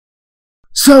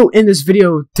So, in this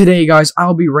video today, guys,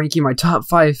 I'll be ranking my top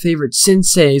 5 favorite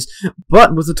senseis,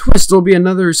 but with a twist, there'll be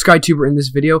another SkyTuber in this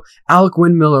video, Alec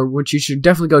Windmiller, which you should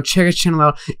definitely go check his channel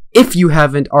out if you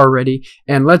haven't already.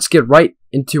 And let's get right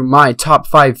into my top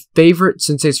 5 favorite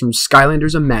senseis from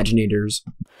Skylanders Imaginators.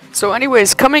 So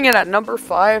anyways, coming in at number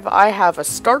 5, I have a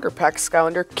starter pack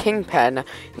Skylander, Kingpin.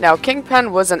 Now,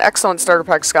 Kingpin was an excellent starter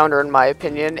pack Skylander in my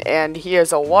opinion, and he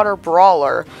is a water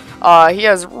brawler. He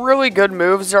has really good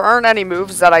moves. There aren't any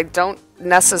moves that I don't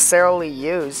necessarily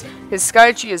use. His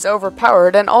Sky Chi is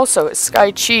overpowered, and also his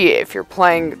Sky Chi, if you're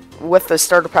playing with the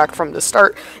starter pack from the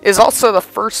start, is also the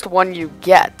first one you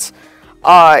get.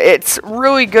 It's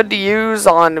really good to use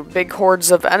on big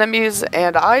hordes of enemies,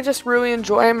 and I just really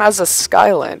enjoy him as a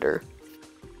Skylander.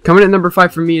 Coming in at number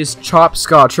 5 for me is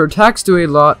Chopscotch. Her attacks do a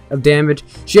lot of damage.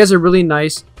 She has a really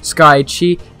nice Sky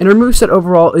Chi, and her moveset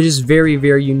overall is just very,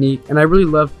 very unique, and I really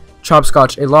love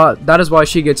Chopscotch a lot. That is why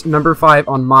she gets number 5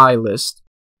 on my list.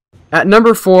 At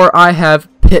number 4, I have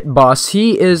Pit Boss.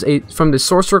 He is from the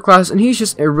Sorcerer class, and he's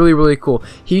just really cool.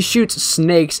 He shoots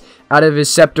snakes out of his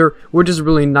scepter, which is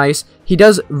really nice. He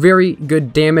does very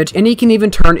good damage, and he can even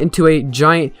turn into a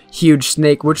giant, huge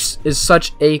snake, which is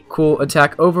such a cool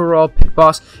attack. Overall, Pit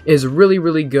Boss is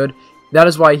really good. That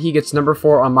is why he gets number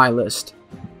 4 on my list.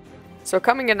 So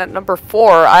coming in at number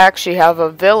 4, I actually have a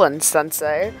villain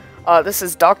sensei. This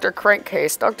is Dr.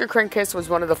 Crankcase. Dr. Crankcase was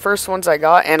one of the first ones I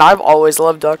got, and I've always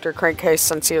loved Dr. Crankcase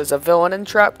since he was a villain in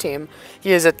Trap Team.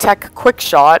 He is a tech quick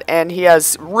shot, and he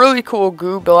has really cool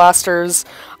goo blasters.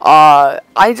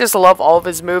 I just love all of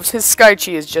his moves. His Sky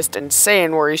Chi is just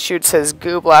insane, where he shoots his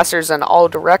goo blasters in all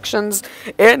directions.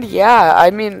 And yeah, I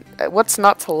mean, what's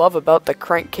not to love about the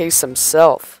Crankcase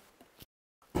himself?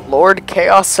 Lord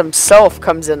Chaos himself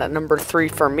comes in at number 3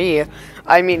 for me.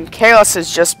 I mean, Chaos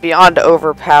is just beyond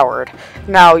overpowered.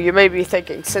 Now, you may be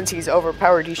thinking, since he's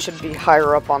overpowered, he should be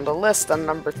higher up on the list than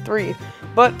number 3.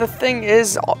 But the thing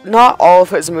is, not all of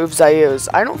his moves I use.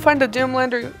 I don't find the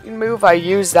Doomlander move I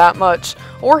use that much,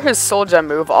 or his Soul Gem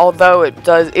move, although it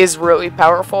is really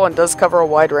powerful and does cover a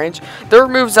wide range. There are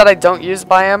moves that I don't use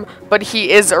by him, but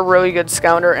he is a really good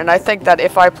Scounder, and I think that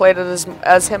if I played it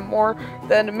as him more,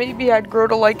 then maybe I'd grow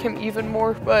to like him even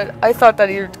more. But I thought that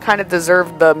he kind of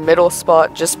deserved the middle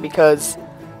spot just because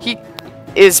he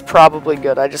is probably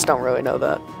good. I just don't really know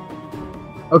that.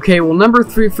 Okay, well, number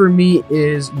 3 for me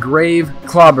is Grave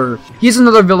Clobber. He's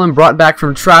another villain brought back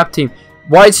from Trap Team.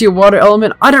 Why is he a water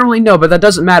element? I don't really know, but that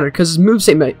doesn't matter because his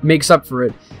moveset makes up for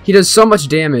it. He does so much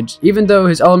damage. Even though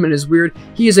his element is weird,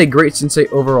 he is a great sensei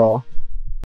overall.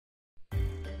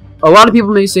 A lot of people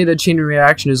may say that Chain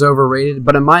Reaction is overrated,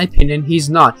 but in my opinion,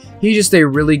 he's not. He's just a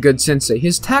really good sensei.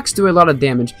 His attacks do a lot of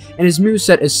damage, and his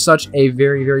moveset is such a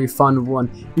very fun one,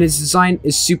 and his design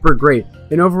is super great.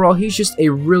 And overall, he's just a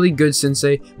really good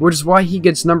sensei, which is why he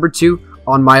gets number 2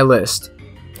 on my list.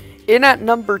 In at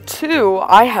number 2,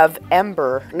 I have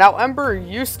Ember. Now, Ember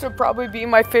used to probably be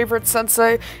my favorite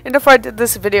sensei, and if I did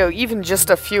this video even just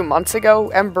a few months ago,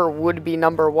 Ember would be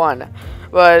number 1.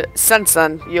 But since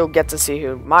then, you'll get to see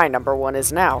who my number 1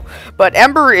 is now. But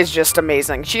Ember is just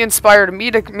amazing. She inspired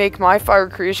me to make my Fire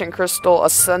Creation Crystal a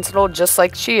Sentinel just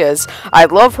like she is. I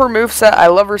love her moveset, I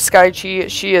love her Sky Chi.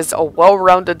 She is a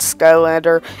well-rounded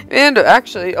Skylander, and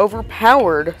actually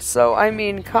overpowered. So, I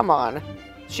mean, come on.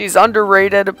 She's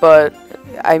underrated, but,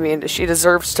 I mean, she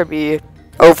deserves to be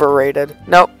overrated.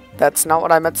 Nope, that's not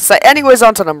what I meant to say. Anyways,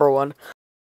 on to number 1.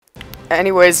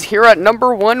 Anyways, here at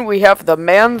number 1, we have the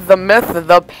man, the myth,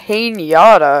 the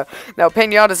Painata. Now,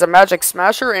 Painata is a magic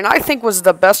smasher, and I think was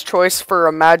the best choice for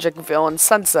a magic villain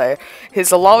sensei.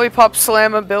 His lollipop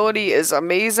slam ability is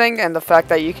amazing, and the fact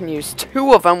that you can use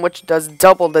 2 of them, which does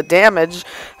double the damage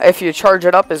if you charge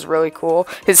it up, is really cool.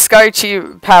 His Sky Chi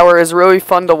power is really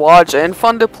fun to watch and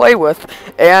fun to play with,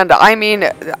 and I mean,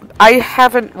 I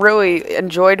haven't really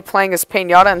enjoyed playing as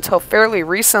Painata until fairly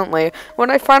recently, when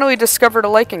I finally discovered a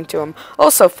liking to him.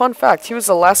 Also, fun fact, he was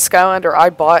the last Skylander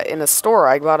I bought in a store.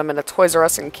 I bought him in a Toys R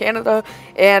Us in Canada,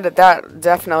 and that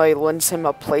definitely lends him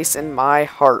a place in my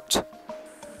heart.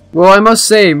 Well, I must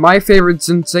say, my favorite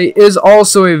sensei is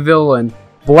also a villain.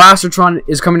 Blastertron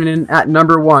is coming in at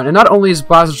number 1, and not only is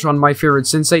Blastertron my favorite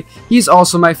sensei, he's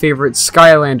also my favorite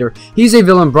Skylander. He's a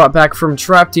villain brought back from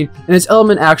Trap Team, and his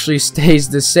element actually stays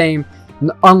the same,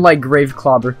 unlike Grave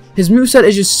Clobber. His moveset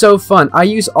is just so fun. I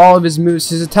use all of his moves,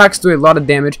 his attacks do a lot of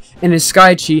damage, and his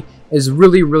Sky Chi is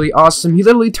really awesome. He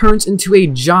literally turns into a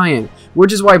giant,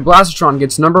 which is why Blastertron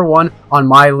gets number 1 on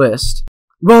my list.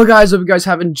 Well guys, hope you guys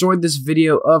have enjoyed this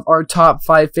video of our top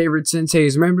 5 favorite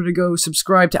senseis. Remember to go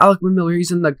subscribe to Alec Windmiller,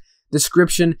 he's in the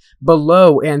description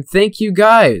below, and thank you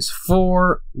guys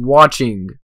for watching.